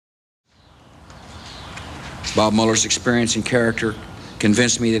Bob Mueller's experience and character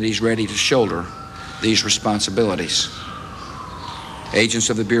convinced me that he's ready to shoulder these responsibilities. Agents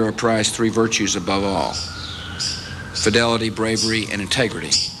of the Bureau prize three virtues above all: fidelity, bravery, and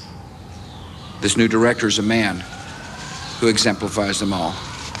integrity. This new director is a man who exemplifies them all.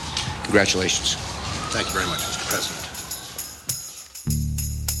 Congratulations. Thank you very much, Mr. President.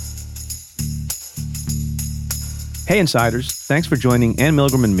 Hey, Insiders. Thanks for joining Ann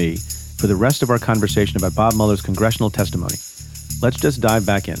Milgram and me for the rest of our conversation about Bob Mueller's congressional testimony. Let's just dive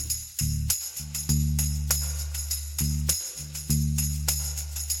back in.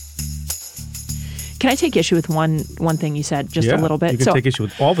 Can I take issue with one thing you said just a little bit? You can take issue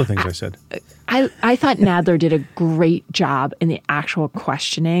with all the things I said. I thought Nadler did a great job in the actual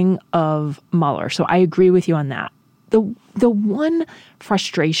questioning of Mueller. So I agree with you on that. The one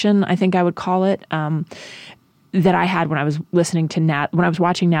frustration, I think I would call it, that I had when I was listening to when I was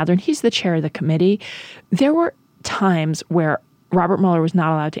watching Nadler, and he's the chair of the committee, there were times where Robert Mueller was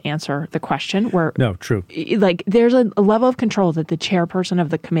not allowed to answer the question. No, true. Like, there's a level of control that the chairperson of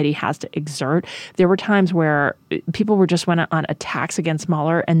the committee has to exert. There were times where people went on attacks against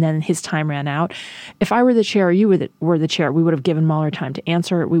Mueller, and then his time ran out. If I were the chair, or you were the chair, we would have given Mueller time to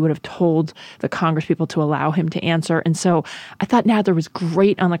answer. We would have told the Congress people to allow him to answer. And so I thought Nadler was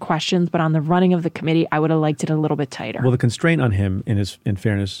great on the questions, but on the running of the committee, I would have liked it a little bit tighter. Well, the constraint on him, in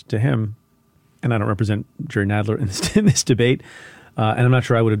fairness to him, and I don't represent Jerry Nadler in this debate, and I'm not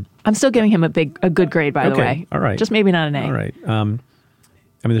sure I would have... I'm still giving him a good grade, by the way. All right. Just maybe not an A. All right. I mean,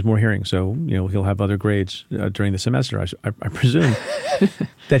 there's more hearings, so he'll have other grades during the semester, I presume.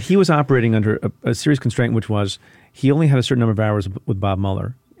 That he was operating under a serious constraint, which was he only had a certain number of hours with Bob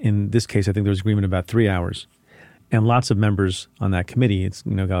Mueller. In this case, I think there was agreement about 3 hours. And lots of members on that committee. It's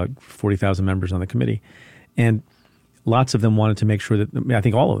got 40,000 members on the committee. And lots of them wanted to make sure that, I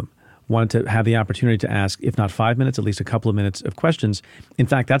think all of them, wanted to have the opportunity to ask, if not 5 minutes, at least a couple of minutes of questions. In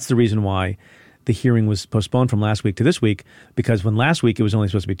fact, that's the reason why the hearing was postponed from last week to this week, because when last week it was only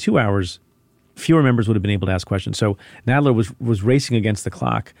supposed to be 2 hours, fewer members would have been able to ask questions. So Nadler was racing against the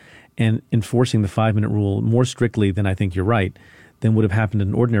clock and enforcing the 5-minute rule more strictly than I think you're right, than would have happened in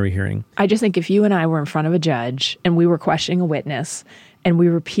an ordinary hearing. I just think if you and I were in front of a judge and we were questioning a witness and we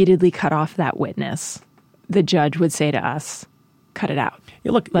repeatedly cut off that witness, the judge would say to us, cut it out.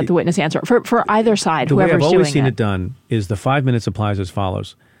 Yeah, look, let the witness answer for either side, whoever's doing it. The way I've always seen it done is the 5 minutes applies as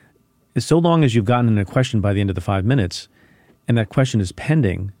follows. So long as you've gotten in a question by the end of the 5 minutes and that question is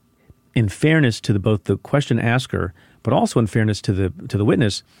pending, in fairness to both the question asker, but also in fairness to the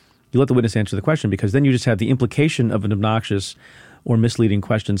witness, you let the witness answer the question, because then you just have the implication of an obnoxious or misleading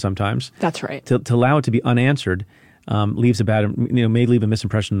question sometimes. That's right. To allow it to be unanswered leaves may leave a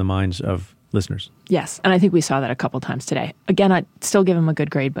misimpression in the minds of listeners. Yes, and I think we saw that a couple times today. Again, I'd still give him a good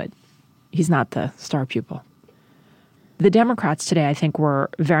grade, but he's not the star pupil. The Democrats today, I think, were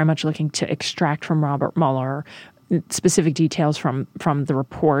very much looking to extract from Robert Mueller specific details from the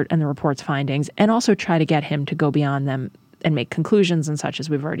report and the report's findings, and also try to get him to go beyond them and make conclusions and such. As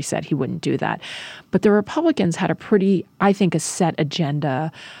we've already said, he wouldn't do that. But the Republicans had a set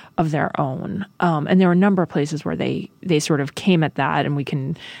agenda of their own. And there were a number of places where they sort of came at that, and we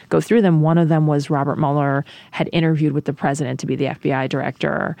can go through them. One of them was Robert Mueller had interviewed with the president to be the FBI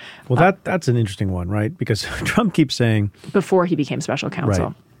director. Well, that's an interesting one, right? Because Trump keeps saying... Before he became special counsel.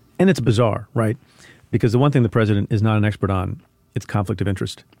 Right. And it's bizarre, right? Because the one thing the president is not an expert on, it's conflict of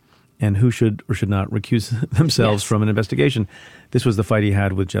interest. And who should or should not recuse themselves from an investigation. This was the fight he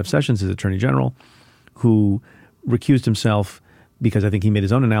had with Jeff Sessions, his attorney general, who recused himself because I think he made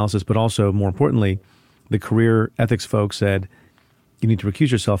his own analysis, but also, more importantly, the career ethics folks said, you need to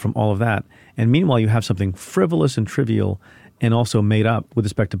recuse yourself from all of that. And meanwhile, you have something frivolous and trivial and also made up with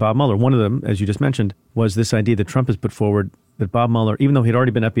respect to Bob Mueller. One of them, as you just mentioned, was this idea that Trump has put forward that Bob Mueller, even though he'd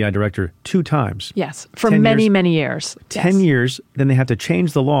already been FBI director 2 times. Yes, for many years. 10 years, then they had to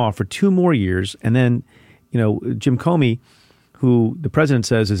change the law for 2 more years. And then, Jim Comey, who the president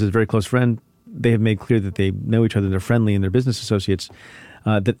says is his very close friend, they have made clear that they know each other, they're friendly, and they're business associates,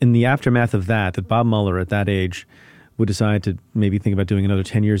 that in the aftermath of that Bob Mueller at that age would decide to maybe think about doing another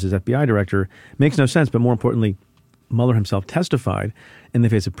 10 years as FBI director makes no sense. But more importantly, Mueller himself testified in the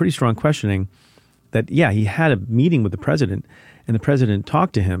face of pretty strong questioning that, he had a meeting with the president and the president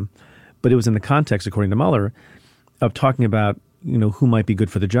talked to him, but it was in the context, according to Mueller, of talking about, who might be good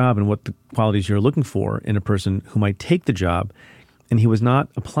for the job and what the qualities you're looking for in a person who might take the job. And he was not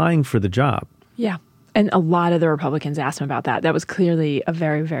applying for the job. Yeah. And a lot of the Republicans asked him about that. That was clearly a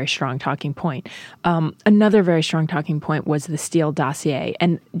very, very strong talking point. Another very strong talking point was the Steele dossier.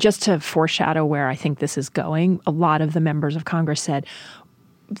 And just to foreshadow where I think this is going, a lot of the members of Congress said,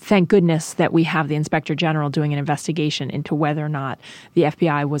 thank goodness that we have the Inspector General doing an investigation into whether or not the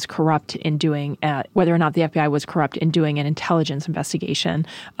FBI was corrupt in doing an intelligence investigation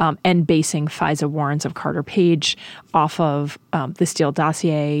and basing FISA warrants of Carter Page off of the Steele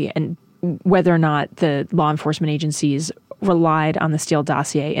dossier, and whether or not the law enforcement agencies relied on the Steele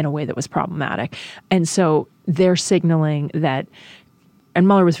dossier in a way that was problematic. And so they're signaling that, and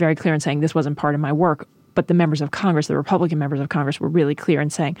Mueller was very clear in saying this wasn't part of my work, but the members of Congress, the Republican members of Congress, were really clear in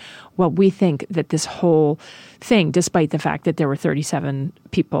saying, well, we think that this whole thing, despite the fact that there were 37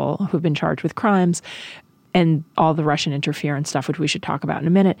 people who've been charged with crimes and all the Russian interference stuff, which we should talk about in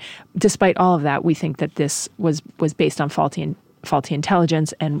a minute, despite all of that, we think that this was based on faulty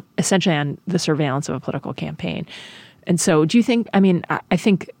intelligence and essentially on the surveillance of a political campaign. And so do you think, I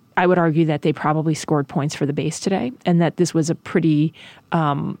think I would argue that they probably scored points for the base today, and that this was a pretty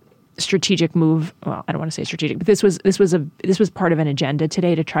strategic move. Well, I don't want to say strategic, but this was part of an agenda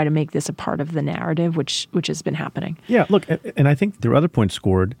today to try to make this a part of the narrative, which has been happening. Yeah, look, and I think there were other points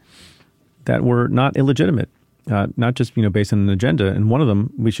scored that were not illegitimate, not just based on an agenda. And one of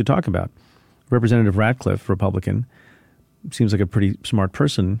them we should talk about. Representative Ratcliffe, Republican, seems like a pretty smart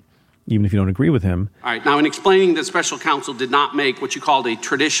person, even if you don't agree with him. All right. Now, in explaining that special counsel did not make what you called a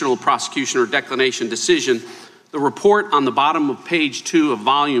traditional prosecution or declination decision, the report on the bottom of page 2 of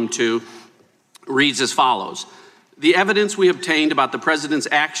volume 2 reads as follows. The evidence we obtained about the president's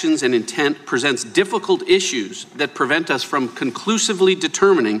actions and intent presents difficult issues that prevent us from conclusively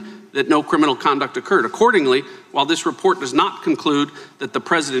determining that no criminal conduct occurred. Accordingly, while this report does not conclude that the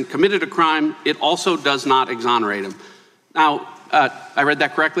president committed a crime, it also does not exonerate him. Now, I read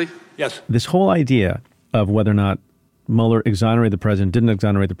that correctly? Yes. This whole idea of whether or not Mueller exonerated the president, didn't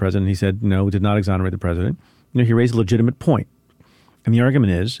exonerate the president, he said no, did not exonerate the president. He raised a legitimate point. And the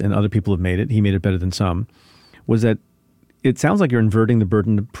argument is, and other people have made it, he made it better than some, was that it sounds like you're inverting the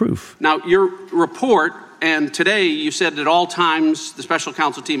burden of proof. Now, your report, and today you said at all times the special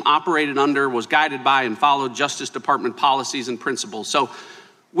counsel team operated under, was guided by, and followed Justice Department policies and principles. So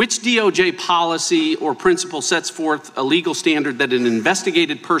which DOJ policy or principle sets forth a legal standard that an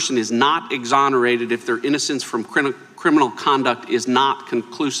investigated person is not exonerated if their innocence from criminal conduct is not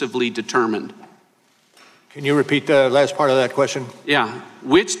conclusively determined? Can you repeat the last part of that question? Yeah.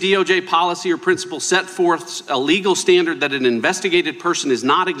 Which DOJ policy or principle set forth a legal standard that an investigated person is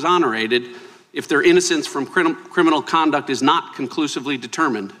not exonerated if their innocence from criminal conduct is not conclusively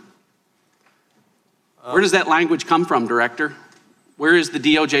determined? Where does that language come from, Director? Where is the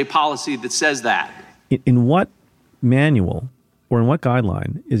DOJ policy that says that? In what manual or in what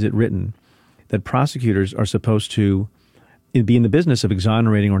guideline is it written that prosecutors are supposed to be in the business of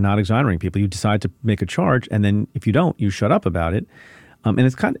exonerating or not exonerating people? You decide to make a charge, and then if you don't, you shut up about it. And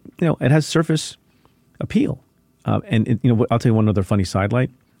it's kind of, it has surface appeal. I'll tell you one other funny sidelight.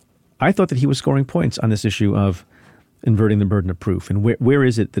 I thought that he was scoring points on this issue of inverting the burden of proof. And where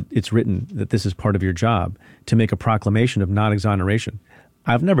is it that it's written that this is part of your job to make a proclamation of non-exoneration?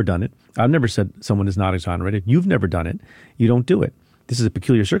 I've never done it. I've never said someone is not exonerated. You've never done it. You don't do it. This is a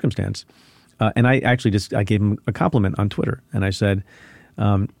peculiar circumstance. And I actually I gave him a compliment on Twitter. And I said,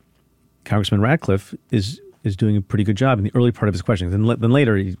 Congressman Ratcliffe is doing a pretty good job in the early part of his questions. And then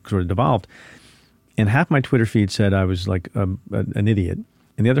later he sort of devolved. And half my Twitter feed said I was like an idiot.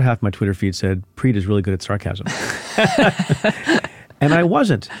 And the other half of my Twitter feed said, Preet is really good at sarcasm. And I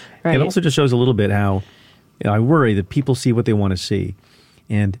wasn't. Right. It also just shows a little bit how I worry that people see what they want to see.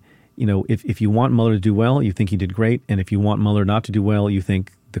 And, if you want Mueller to do well, you think he did great. And if you want Mueller not to do well, you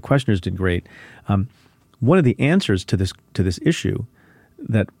think the questioners did great. One of the answers to this issue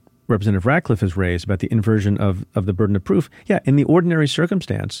that Representative Ratcliffe has raised about the inversion of the burden of proof, in the ordinary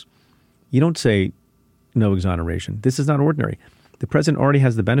circumstance, you don't say no exoneration. This is not ordinary. The president already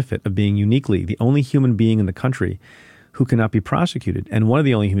has the benefit of being uniquely the only human being in the country who cannot be prosecuted, and one of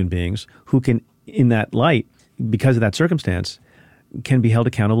the only human beings who can, in that light, because of that circumstance, can be held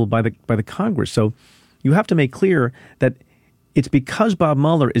accountable by the Congress. So you have to make clear that it's because Bob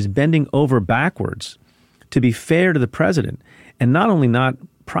Mueller is bending over backwards to be fair to the president, and not only not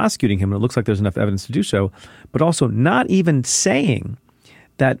prosecuting him, and it looks like there's enough evidence to do so, but also not even saying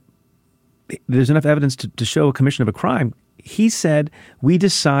that there's enough evidence to show a commission of a crime. He said, we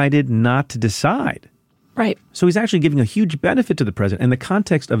decided not to decide. Right. So he's actually giving a huge benefit to the president. In the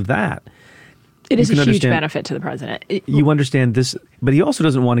context of that, it is a huge benefit to the president. You understand this, but he also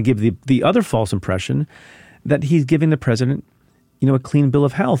doesn't want to give the other false impression that he's giving the president, a clean bill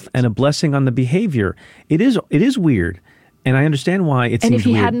of health and a blessing on the behavior. It is weird, and I understand why it seems weird. And if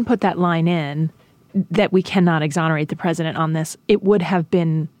he hadn't put that line in that we cannot exonerate the president on this, it would have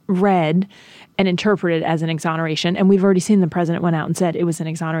been read and interpreted as an exoneration. And we've already seen the president went out and said it was an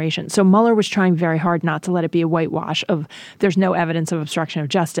exoneration. So Mueller was trying very hard not to let it be a whitewash of there's no evidence of obstruction of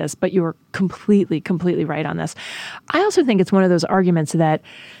justice. But you were completely right on this. I also think it's one of those arguments that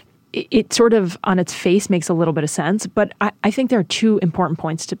it sort of on its face makes a little bit of sense. But I think there are two important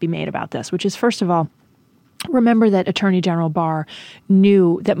points to be made about this, which is, first of all, remember that Attorney General Barr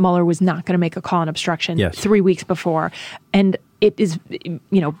knew that Mueller was not going to make a call on obstruction 3 weeks before. And it is,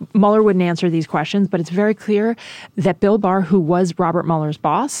 Mueller wouldn't answer these questions, but it's very clear that Bill Barr, who was Robert Mueller's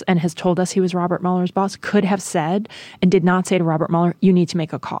boss and has told us he was Robert Mueller's boss, could have said and did not say to Robert Mueller, you need to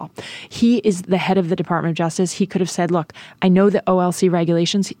make a call. He is the head of the Department of Justice. He could have said, look, I know the OLC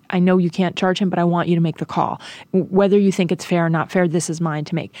regulations. I know you can't charge him, but I want you to make the call. Whether you think it's fair or not fair, this is mine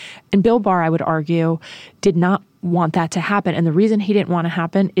to make. And Bill Barr, I would argue, did not want that to happen. And the reason he didn't want to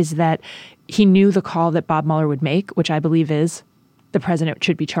happen is that he knew the call that Bob Mueller would make, which I believe is the president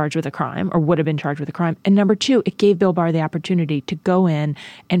should be charged with a crime or would have been charged with a crime. And number two, it gave Bill Barr the opportunity to go in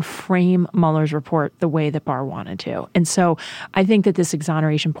and frame Mueller's report the way that Barr wanted to. And so I think that this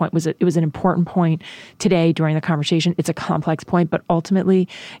exoneration point was an important point today during the conversation. It's a complex point, but ultimately,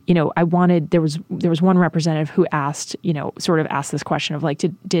 there was one representative who asked, sort of asked this question of like,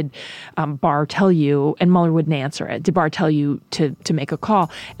 did Barr tell you, and Mueller wouldn't answer it. Did Barr tell you to make a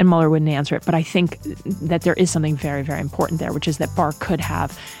call? And Mueller wouldn't answer it. But I think that there is something very, very important there, which is that Barr could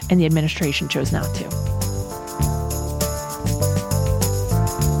have, and the administration chose not to.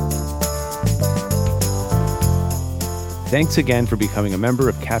 Thanks again for becoming a member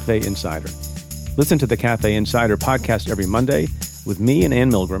of Cafe Insider. Listen to the Cafe Insider podcast every Monday with me and Ann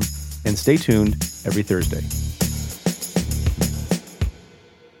Milgram, and stay tuned every Thursday.